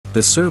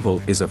The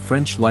Serval is a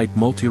French light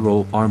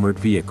multi-role armored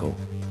vehicle.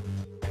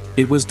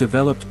 It was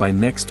developed by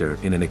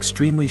Nexter in an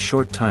extremely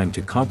short time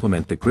to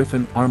complement the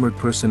Griffon armored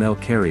personnel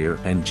carrier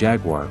and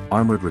Jaguar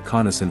armored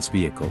reconnaissance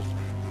vehicle.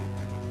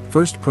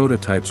 First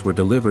prototypes were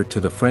delivered to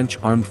the French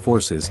armed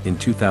forces in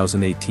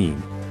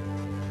 2018.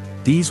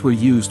 These were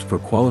used for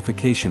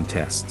qualification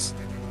tests.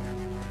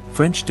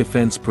 French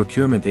Defense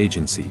Procurement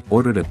Agency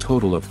ordered a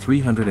total of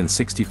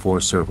 364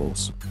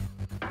 Servals.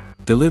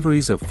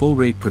 Deliveries of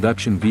full-rate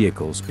production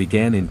vehicles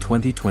began in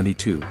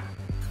 2022.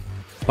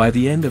 By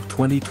the end of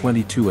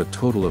 2022 a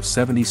total of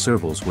 70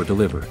 Servals were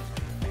delivered.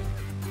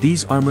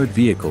 These armored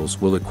vehicles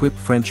will equip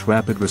French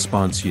rapid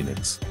response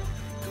units.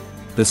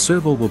 The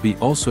Serval will be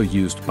also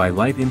used by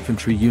light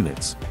infantry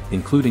units,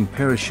 including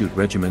parachute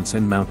regiments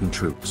and mountain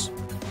troops.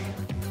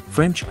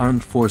 French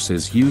armed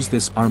forces use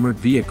this armored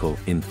vehicle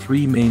in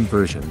 3 main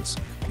versions,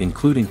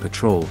 including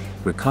patrol,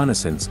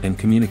 reconnaissance and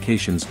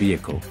communications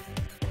vehicle.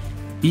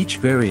 Each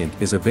variant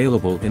is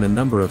available in a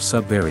number of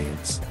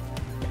sub-variants.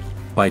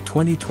 By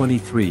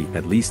 2023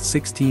 at least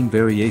 16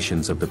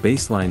 variations of the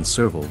baseline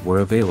Serval were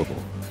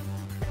available.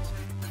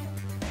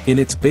 In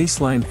its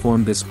baseline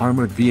form this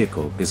armored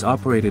vehicle is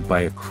operated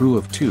by a crew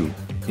of 2,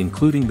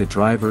 including the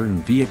driver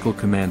and vehicle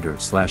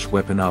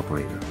commander/weapon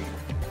operator.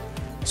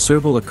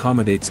 Serval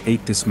accommodates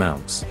 8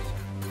 dismounts.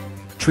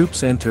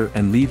 Troops enter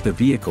and leave the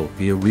vehicle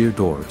via rear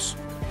doors.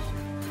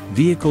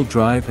 Vehicle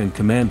drive and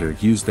commander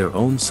use their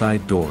own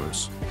side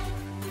doors.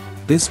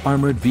 This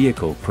armored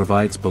vehicle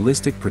provides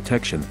ballistic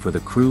protection for the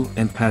crew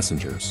and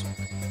passengers.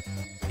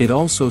 It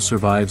also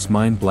survives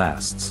mine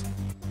blasts.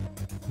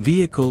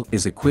 Vehicle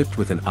is equipped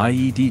with an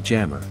IED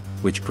jammer,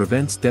 which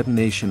prevents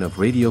detonation of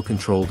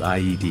radio-controlled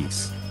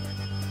IEDs.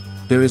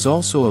 There is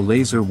also a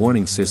laser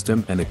warning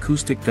system and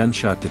acoustic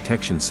gunshot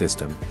detection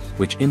system,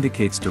 which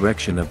indicates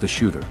direction of the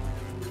shooter.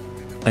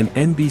 An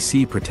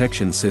NBC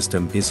protection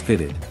system is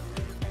fitted.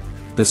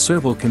 The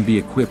Serval can be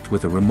equipped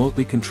with a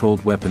remotely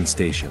controlled weapon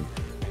station.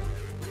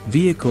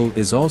 Vehicle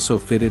is also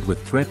fitted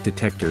with threat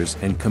detectors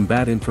and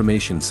combat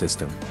information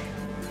system.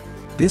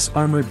 This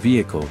armored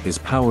vehicle is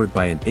powered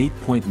by an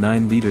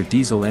 8.9-liter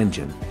diesel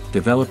engine,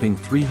 developing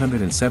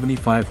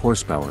 375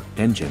 horsepower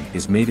engine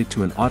is mated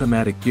to an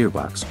automatic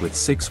gearbox with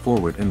 6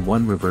 forward and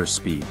 1 reverse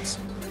speeds.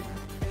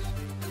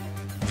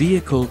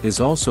 Vehicle is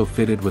also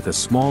fitted with a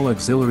small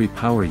auxiliary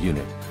power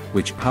unit,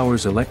 which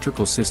powers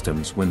electrical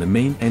systems when the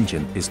main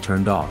engine is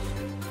turned off.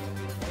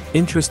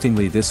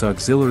 Interestingly, this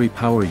auxiliary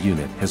power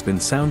unit has been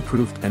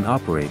soundproofed and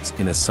operates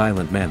in a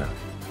silent manner.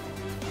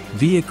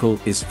 Vehicle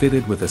is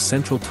fitted with a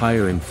central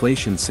tire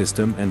inflation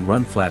system and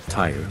run-flat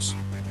tires.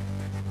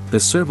 The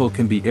Serval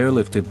can be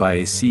airlifted by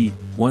a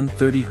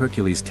C-130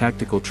 Hercules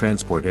tactical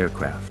transport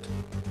aircraft.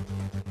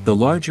 The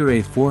larger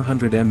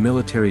A400M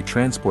military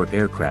transport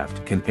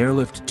aircraft can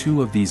airlift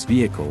 2 of these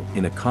vehicles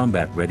in a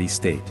combat-ready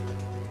state.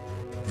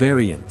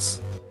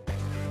 Variants.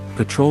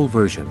 Patrol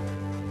version.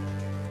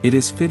 It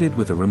is fitted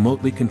with a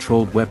remotely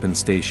controlled weapon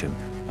station,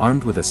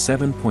 armed with a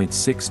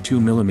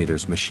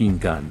 7.62mm machine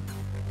gun.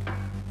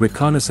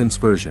 Reconnaissance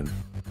version.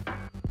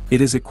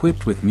 It is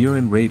equipped with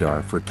Murin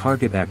radar for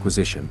target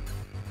acquisition.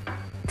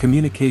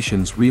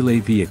 Communications relay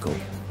vehicle.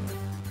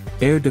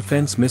 Air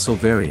defense missile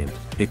variant,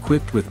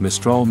 equipped with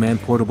Mistral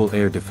man-portable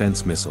air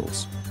defense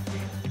missiles.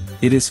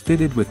 It is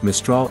fitted with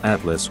Mistral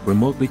Atlas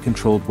remotely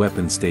controlled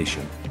weapon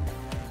station.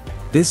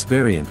 This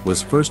variant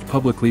was first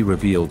publicly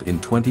revealed in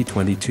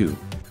 2022.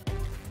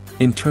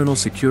 Internal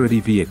security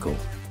vehicle.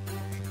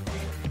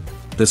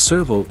 The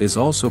Serval is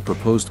also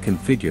proposed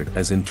configured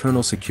as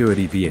internal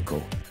security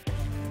vehicle.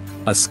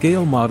 A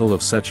scale model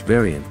of such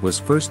variant was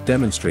first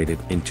demonstrated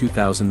in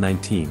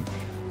 2019.